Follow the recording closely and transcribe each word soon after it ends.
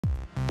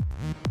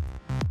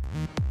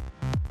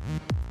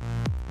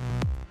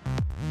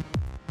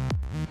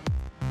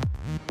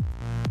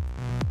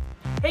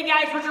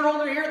guys, Richard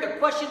Holder here. The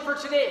question for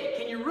today,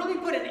 can you really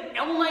put an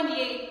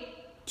L98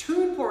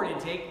 tune port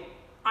intake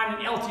on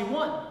an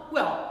LT1?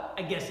 Well,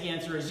 I guess the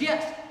answer is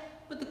yes,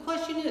 but the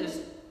question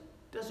is,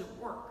 does it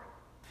work?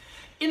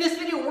 In this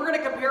video, we're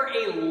going to compare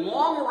a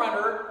long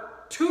runner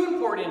tune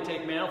port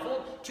intake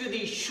manifold to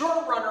the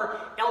short runner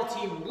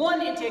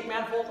LT1 intake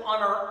manifold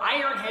on our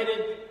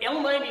iron-headed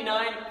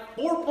L99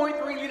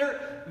 4.3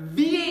 liter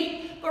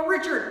V8. But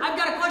Richard, I've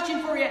got a question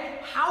for you.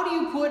 How do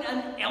you put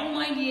an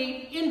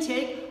L98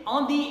 intake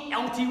on the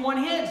LT1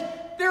 heads?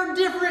 They're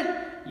different.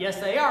 Yes,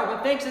 they are,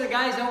 but thanks to the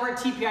guys over at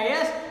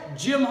TPI,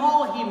 Jim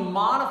Hall, he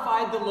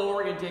modified the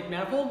lower intake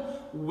manifold,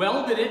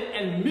 welded it,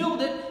 and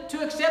milled it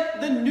to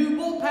accept the new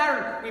bolt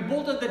pattern. We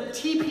bolted the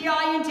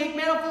TPI intake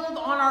manifold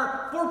on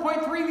our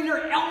 4.3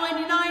 liter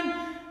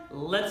L99.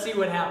 Let's see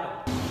what happened.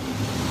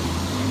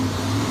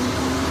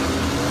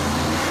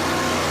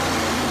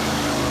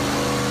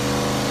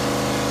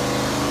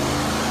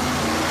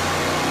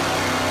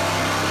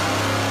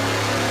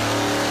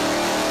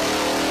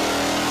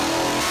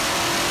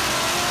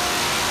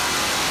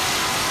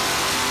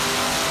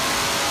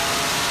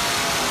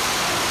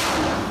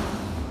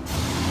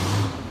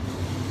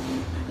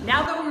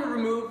 Now that we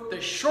remove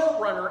the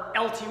short runner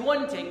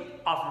LT1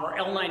 intake off of our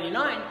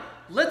L99,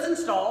 let's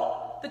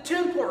install the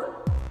tune port.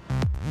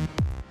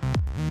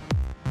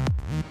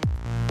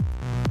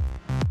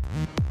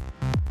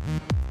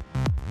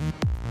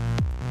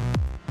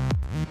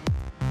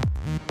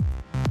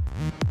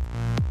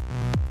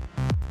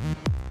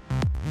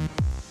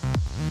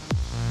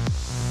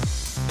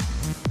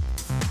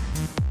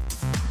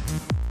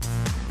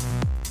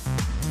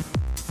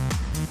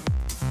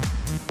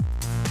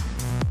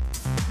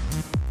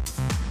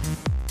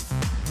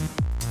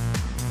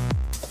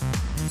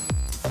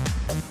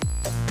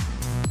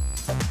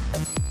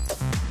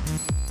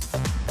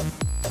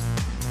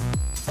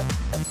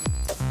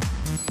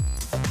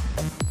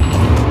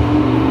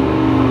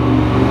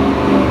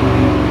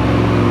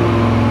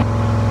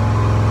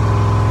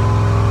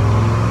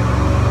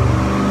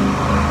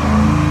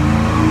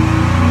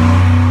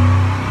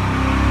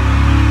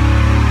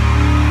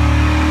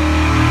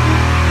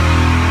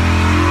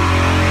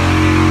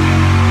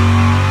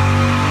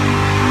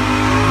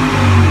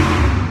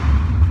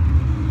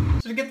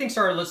 To get things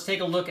started, let's take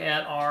a look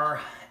at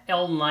our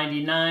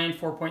L99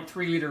 4.3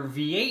 liter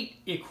V8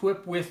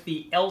 equipped with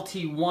the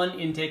LT1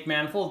 intake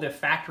manifold, the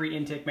factory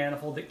intake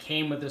manifold that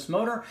came with this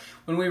motor.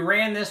 When we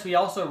ran this, we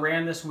also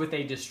ran this with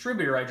a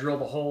distributor. I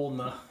drilled a hole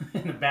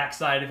in the back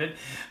side of it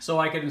so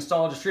I could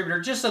install a distributor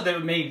just so that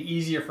it made it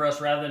easier for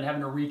us rather than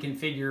having to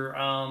reconfigure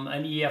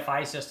an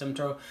EFI system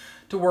to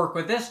work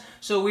with this.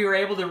 So we were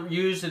able to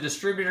use the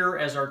distributor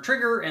as our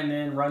trigger and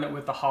then run it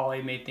with the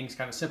Holley, made things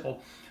kind of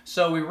simple.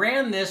 So we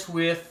ran this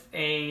with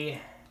a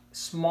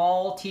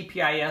small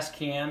TPIS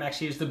cam,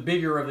 actually it's the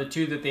bigger of the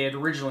two that they had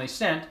originally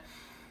sent.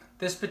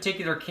 This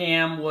particular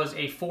cam was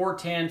a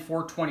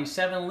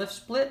 410-427 lift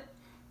split,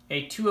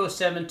 a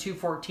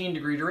 207-214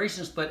 degree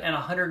duration split, and a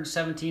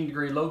 117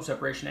 degree lobe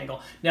separation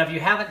angle. Now if you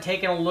haven't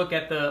taken a look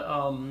at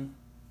the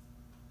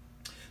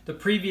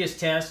previous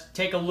test,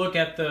 take a look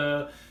at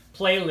the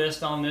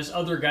playlist on this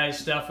other guy's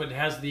stuff. It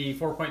has the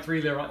 4.3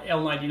 liter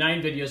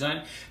L99 videos on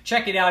it.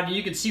 Check it out and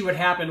you can see what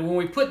happened. When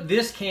we put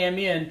this cam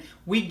in,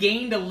 we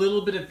gained a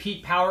little bit of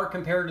peak power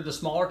compared to the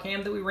smaller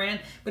cam that we ran,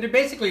 but it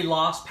basically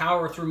lost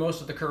power through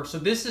most of the curve. So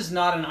this is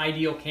not an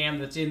ideal cam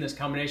that's in this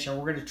combination.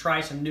 We're going to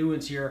try some new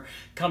ones here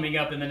coming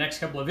up in the next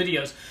couple of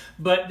videos,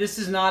 but this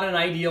is not an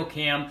ideal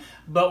cam.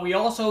 But we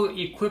also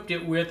equipped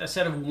it with a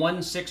set of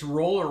 1/6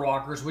 roller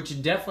rockers,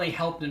 which definitely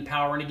helped in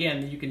power. And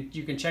again,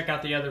 you can check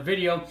out the other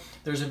video.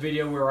 There's a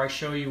video where I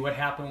show you what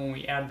happened when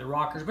we added the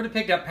rockers, but it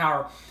picked up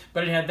power.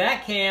 But it had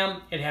that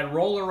cam, it had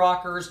roller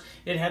rockers,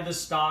 it had the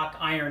stock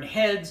iron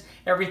heads,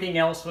 everything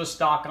else was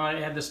stock on it.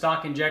 It had the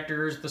stock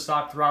injectors, the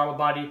stock throttle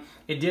body.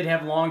 It did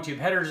have long tube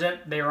headers in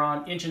it. They were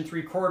on 1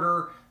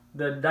 3/4,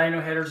 the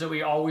dyno headers that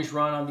we always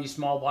run on these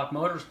small block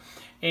motors.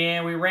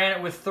 And we ran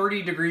it with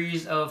 30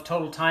 degrees of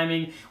total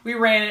timing. We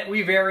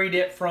varied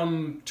it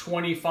from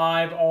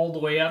 25 all the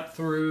way up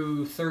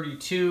through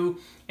 32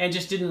 and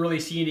just didn't really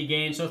see any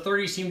gain. So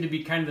 30 seemed to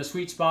be kind of the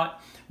sweet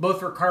spot,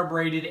 both for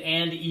carbureted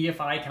and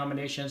EFI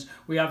combinations.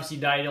 We obviously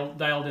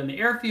dialed in the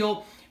air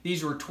fuel.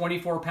 These were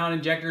 24-pound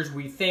injectors.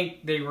 We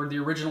think they were the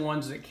original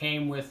ones that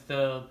came with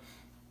the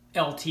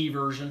LT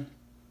version.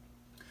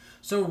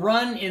 So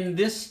run in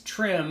this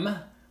trim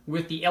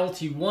with the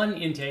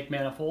LT1 intake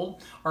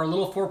manifold, our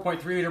little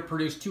 4.3 liter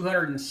produced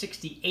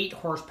 268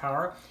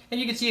 horsepower, and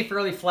you can see a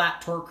fairly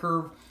flat torque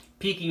curve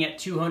peaking at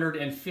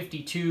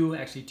 252,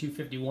 actually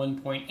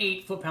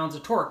 251.8 foot-pounds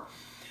of torque.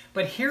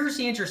 But here's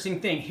the interesting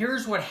thing.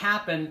 Here's what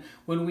happened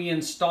when we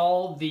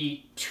installed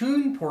the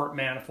tune port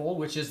manifold,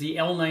 which is the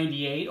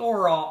L98,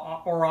 or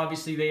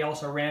obviously they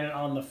also ran it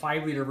on the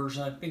 5 liter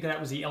version. I think that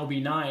was the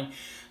LB9.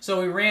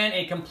 So we ran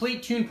a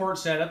complete tune port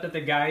setup that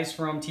the guys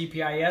from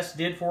TPIS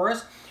did for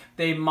us.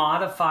 They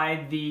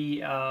modified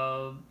the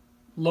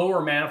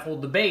lower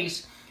manifold, the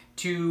base,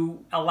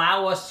 to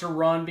allow us to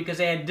run, because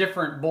they had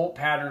different bolt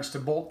patterns to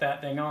bolt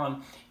that thing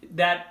on.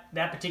 That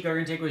particular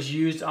intake was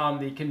used on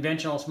the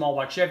conventional small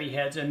block Chevy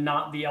heads and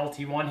not the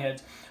LT1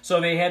 heads. So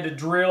they had to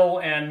drill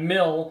and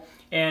mill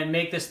and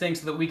make this thing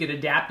so that we could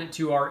adapt it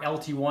to our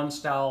LT1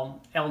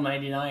 style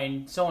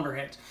L99 cylinder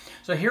heads.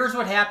 So here's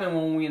what happened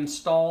when we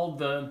installed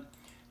the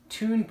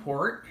tune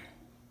port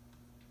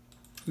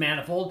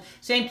manifold.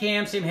 Same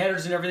cam, same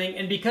headers and everything.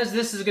 And because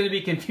this is going to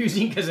be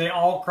confusing because they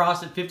all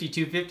cross at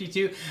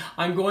 5252,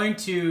 I'm going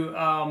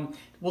to,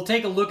 we'll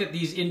take a look at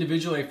these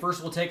individually.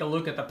 First we'll take a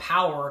look at the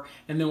power,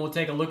 and then we'll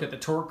take a look at the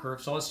torque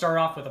curve. So let's start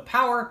off with the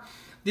power.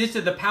 These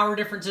are the power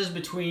differences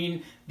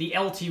between the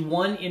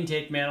LT1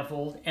 intake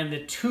manifold and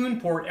the tune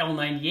port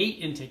L98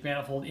 intake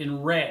manifold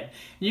in red.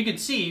 You can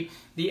see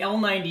the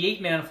L98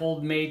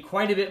 manifold made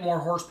quite a bit more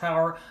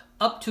horsepower,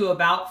 up to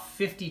about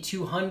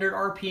 5,200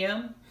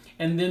 RPM.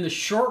 And then the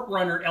short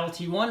runner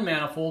LT1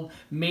 manifold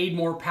made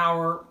more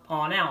power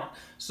on out.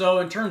 So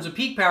in terms of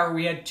peak power,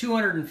 we had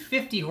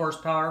 250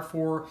 horsepower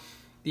for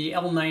the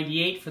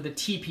L98 for the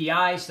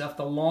TPI stuff,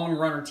 the long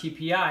runner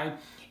TPI,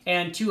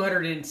 and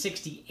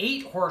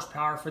 268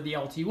 horsepower for the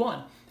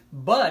LT1.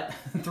 But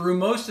through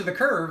most of the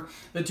curve,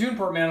 the tune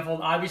port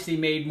manifold obviously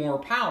made more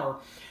power.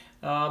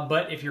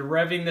 But if you're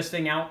revving this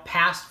thing out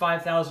past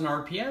 5,000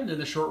 RPM, then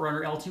the short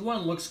runner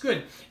LT1 looks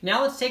good.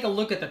 Now let's take a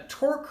look at the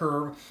torque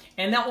curve,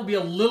 and that will be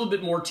a little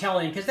bit more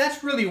telling, because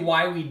that's really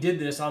why we did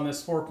this on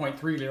this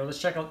 4.3 liter. Let's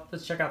check out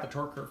the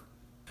torque curve.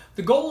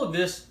 The goal of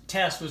this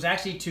test was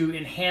actually to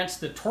enhance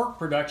the torque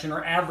production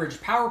or average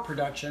power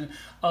production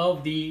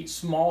of the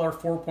smaller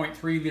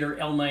 4.3 liter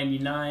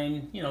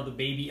L99, you know, the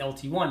baby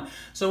LT1.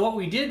 So what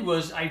we did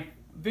was I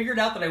figured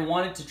out that I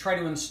wanted to try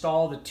to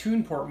install the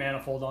tune port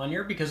manifold on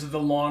here because of the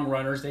long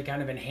runners. They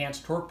kind of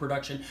enhanced torque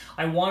production.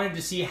 I wanted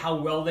to see how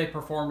well they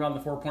performed on the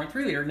 4.3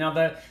 liter. Now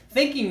the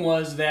thinking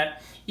was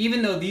that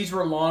even though these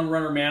were long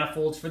runner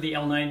manifolds for the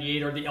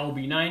L98 or the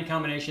LB9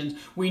 combinations,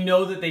 we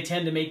know that they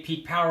tend to make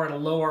peak power at a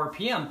low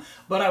RPM.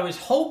 But I was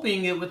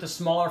hoping that with the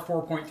smaller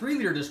 4.3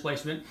 liter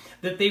displacement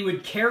that they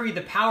would carry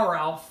the power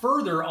out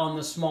further on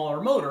the smaller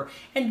motor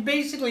and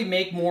basically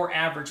make more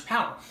average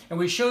power. And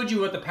we showed you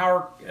what the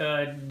power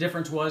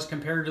difference was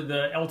compared to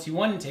the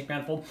LT1 intake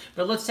manifold.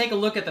 But let's take a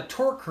look at the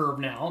torque curve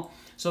now.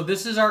 So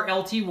this is our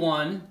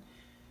LT1.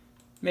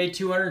 Made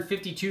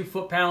 252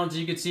 foot-pounds. As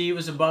you can see, it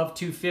was above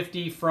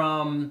 250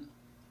 from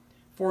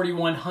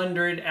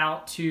 4,100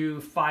 out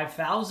to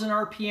 5,000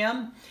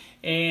 RPM.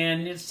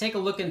 And let's take a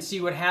look and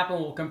see what happened.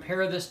 We'll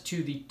compare this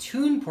to the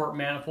tune port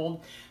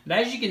manifold. And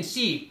as you can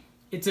see,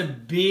 it's a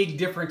big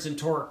difference in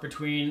torque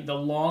between the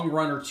long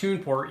runner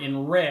tune port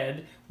in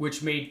red,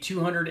 which made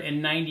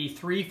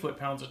 293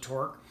 foot-pounds of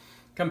torque,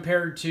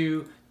 compared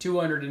to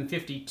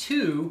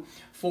 252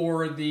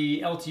 for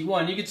the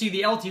LT1. You can see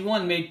the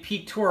LT1 made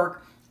peak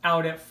torque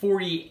out at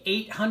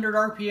 4,800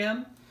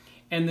 RPM,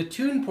 and the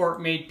tune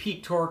port made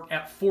peak torque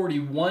at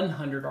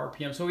 4,100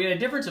 RPM. So we had a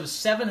difference of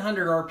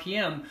 700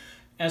 RPM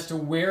as to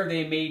where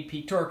they made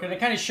peak torque. And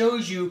it kind of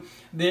shows you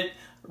that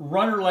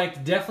runner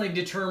length definitely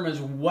determines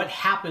what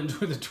happens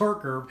with the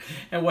torque curve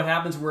and what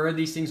happens where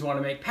these things want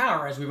to make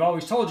power. As we've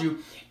always told you,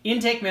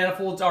 intake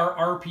manifolds are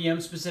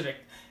RPM specific.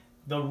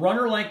 The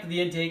runner length of the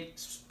intake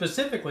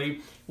specifically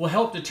will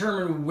help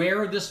determine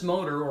where this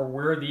motor or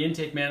where the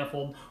intake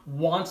manifold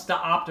wants to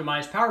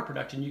optimize power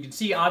production. You can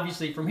see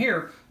obviously from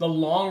here, the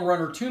long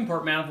runner tune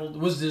port manifold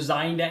was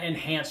designed to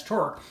enhance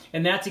torque,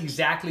 and that's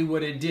exactly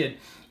what it did.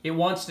 It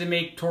wants to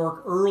make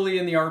torque early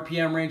in the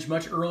RPM range,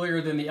 much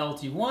earlier than the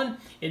LT1.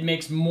 It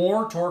makes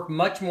more torque,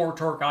 much more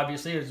torque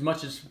obviously, as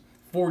much as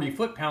 40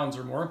 foot-pounds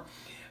or more,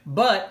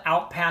 but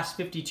out past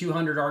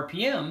 5,200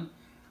 RPM,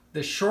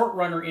 the short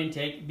runner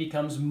intake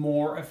becomes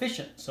more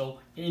efficient. So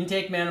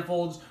intake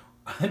manifolds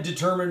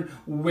determine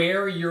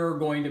where you're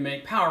going to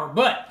make power.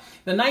 But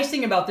the nice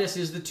thing about this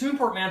is the tune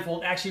port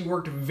manifold actually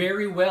worked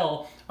very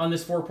well on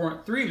this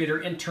 4.3 liter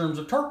in terms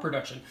of torque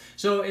production.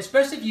 So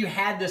especially if you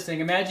had this thing,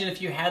 imagine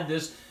if you had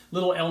this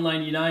little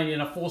L99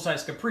 in a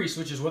full-size Caprice,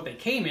 which is what they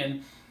came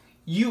in,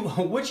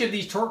 which of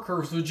these torque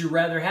curves would you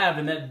rather have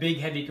in that big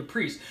heavy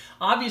Caprice?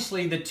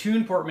 Obviously the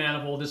tune port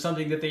manifold is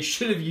something that they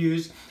should have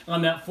used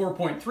on that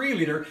 4.3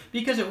 liter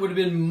because it would have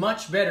been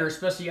much better,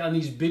 especially on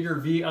these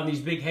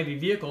big heavy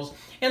vehicles.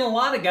 And a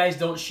lot of guys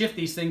don't shift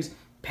these things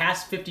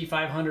past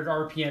 5,500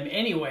 RPM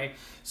anyway.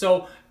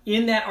 So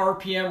in that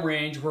RPM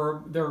range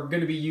where they're going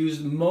to be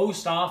used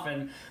most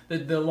often,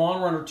 the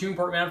long runner tune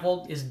port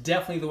manifold is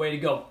definitely the way to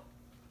go.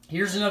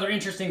 Here's another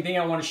interesting thing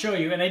I want to show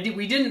you, and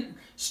we didn't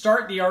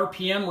start the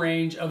RPM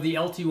range of the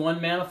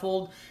LT1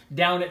 manifold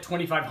down at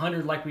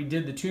 2,500 like we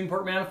did the tune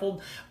port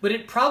manifold, but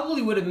it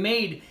probably would have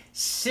made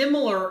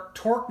similar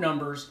torque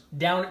numbers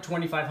down at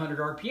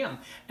 2,500 RPM.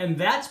 And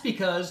that's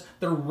because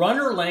the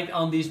runner length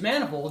on these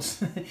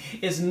manifolds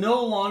is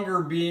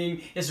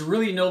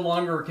really no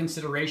longer a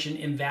consideration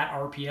in that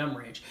RPM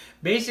range.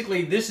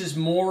 Basically, this is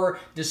more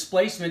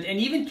displacement, and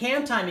even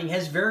cam timing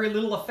has very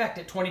little effect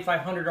at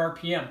 2,500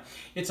 RPM.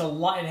 It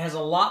has a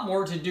lot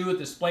more to do with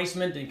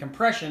displacement and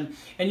compression,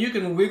 and you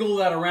can wiggle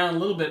that around a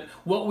little bit.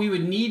 What we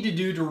would need to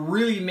do to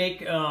really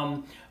make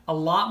a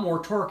lot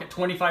more torque at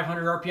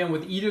 2,500 RPM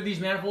with either of these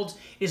manifolds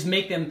is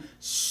make them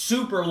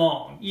super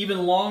long,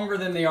 even longer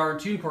than they are in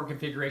tune port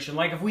configuration.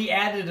 Like if we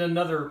added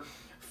another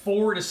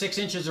 4 to 6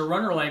 inches of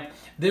runner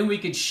length, then we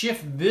could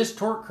shift this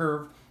torque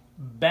curve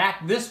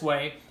back this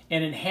way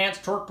and enhance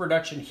torque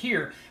production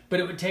here, but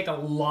it would take a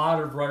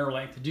lot of runner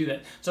length to do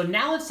that. So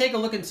now let's take a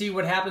look and see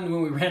what happened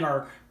when we ran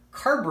our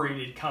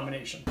carbureted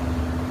combination.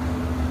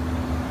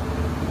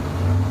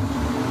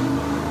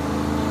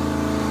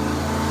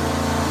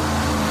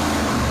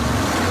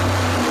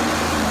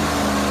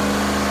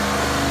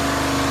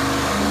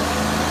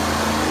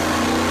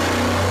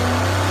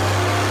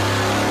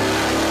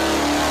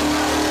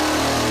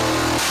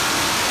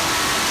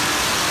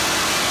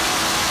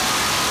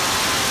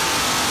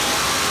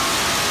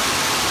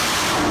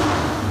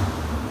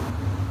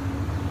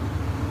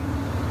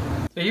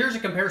 So here's a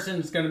comparison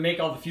that's going to make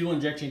all the fuel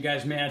injection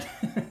guys mad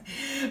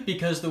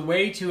because the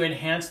way to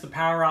enhance the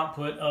power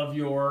output of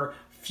your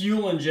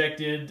fuel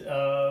injected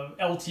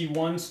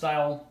LT1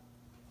 style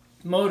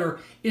motor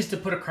is to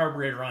put a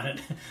carburetor on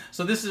it.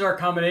 So this is our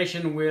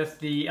combination with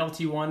the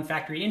LT1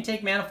 factory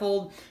intake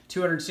manifold,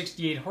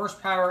 268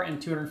 horsepower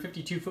and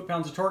 252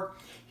 foot-pounds of torque.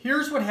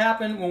 Here's what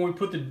happened when we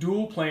put the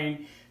dual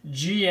plane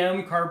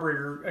GM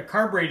carburetor, a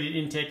carbureted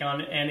intake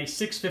on it, and a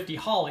 650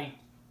 Holley.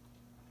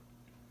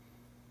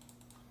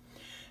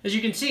 As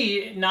you can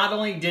see, not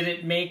only did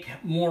it make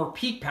more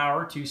peak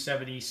power,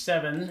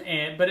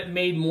 277, but it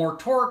made more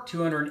torque,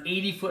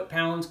 280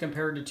 foot-pounds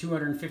compared to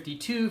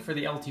 252 for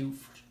the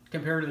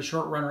compared to the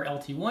short runner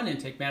LT1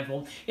 intake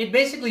manifold. It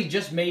basically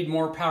just made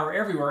more power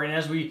everywhere. And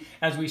as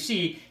we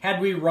see, had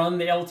we run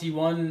the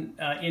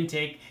LT1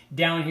 intake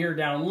down here,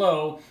 down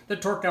low, the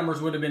torque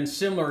numbers would have been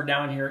similar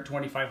down here at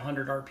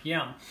 2,500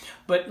 RPM.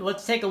 But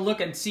let's take a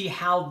look and see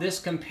how this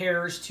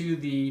compares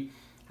to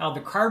how the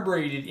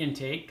carbureted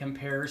intake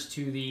compares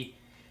to the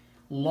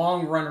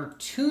long runner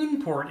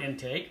tune port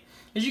intake.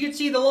 As you can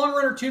see, the long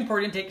runner tune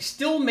port intake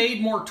still made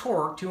more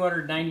torque,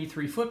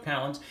 293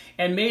 foot-pounds,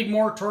 and made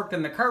more torque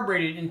than the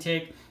carbureted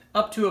intake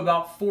up to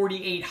about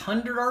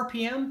 4,800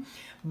 RPM,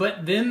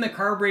 but then the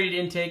carbureted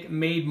intake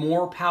made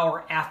more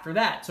power after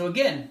that. So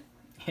again,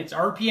 it's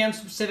RPM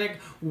specific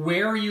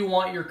where you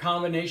want your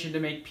combination to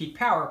make peak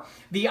power.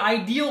 The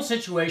ideal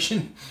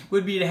situation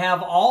would be to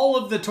have all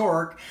of the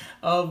torque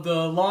of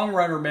the long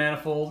runner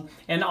manifold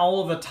and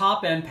all of the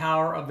top end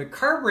power of the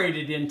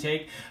carbureted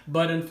intake,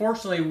 but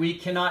unfortunately we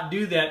cannot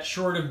do that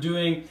short of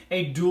doing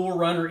a dual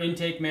runner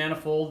intake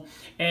manifold.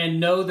 And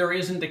no, there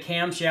isn't a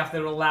camshaft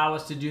that will allow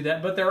us to do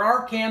that, but there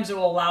are cams that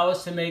will allow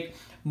us to make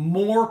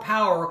more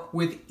power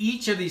with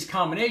each of these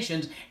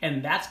combinations,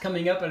 and that's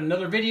coming up in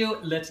another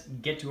video. Let's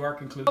get to our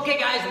conclusion. Okay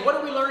guys, what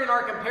did we learn in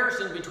our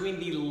comparison between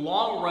the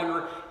long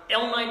runner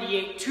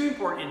L98 tune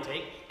port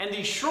intake and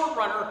the short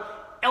runner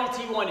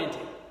LT1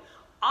 intake?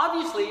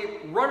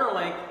 Obviously, runner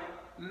length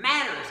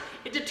matters.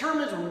 It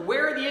determines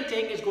where the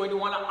intake is going to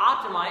want to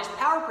optimize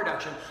power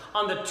production.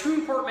 On the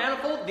tune port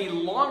manifold, the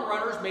long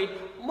runners made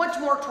much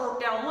more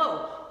torque down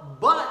low,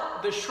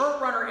 but the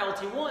short runner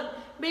LT1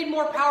 made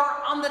more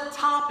power on the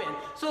top end.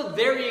 So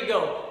there you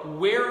go.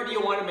 Where do you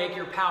want to make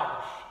your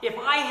power? If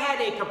I had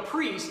a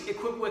Caprice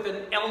equipped with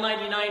an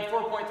L99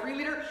 4.3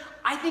 liter,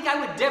 I think I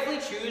would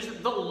definitely choose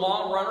the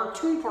long runner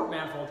tune port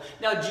manifold.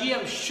 Now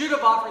GM should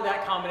have offered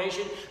that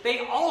combination.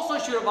 They also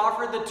should have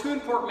offered the tune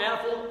port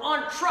manifold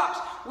on trucks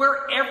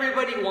where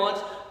everybody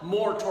wants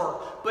more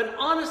torque. But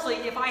honestly,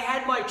 if I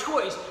had my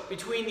choice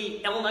between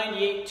the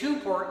L98 tune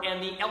port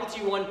and the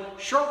LT1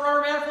 short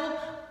runner manifold,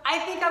 I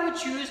think I would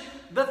choose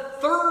the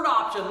third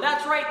option.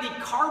 That's right, the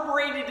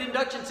carbureted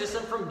induction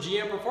system from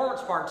GM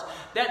Performance Parts.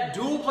 That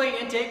dual plane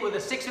intake with a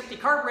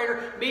 650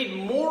 carburetor made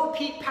more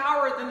peak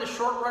power than the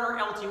short runner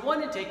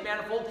LT1 intake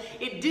manifold.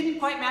 It didn't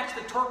quite match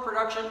the torque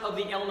production of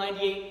the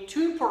L98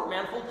 tune port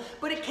manifold,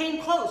 but it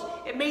came close.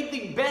 It made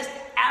the best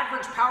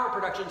average power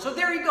production. So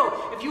there you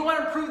go. If you want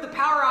to improve the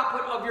power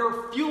output of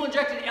your fuel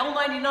injected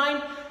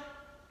L99,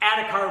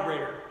 add a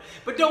carburetor.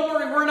 But don't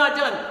worry, we're not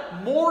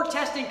done. More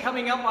testing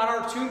coming up on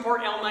our tune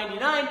port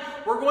L99.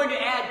 We're going to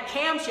add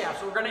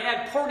camshafts, we're going to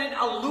add ported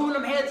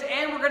aluminum heads,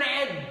 and we're going to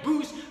add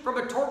boost from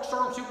a Torque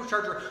Storm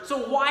supercharger.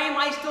 So why am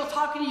I still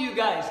talking to you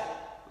guys?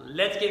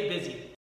 Let's get busy.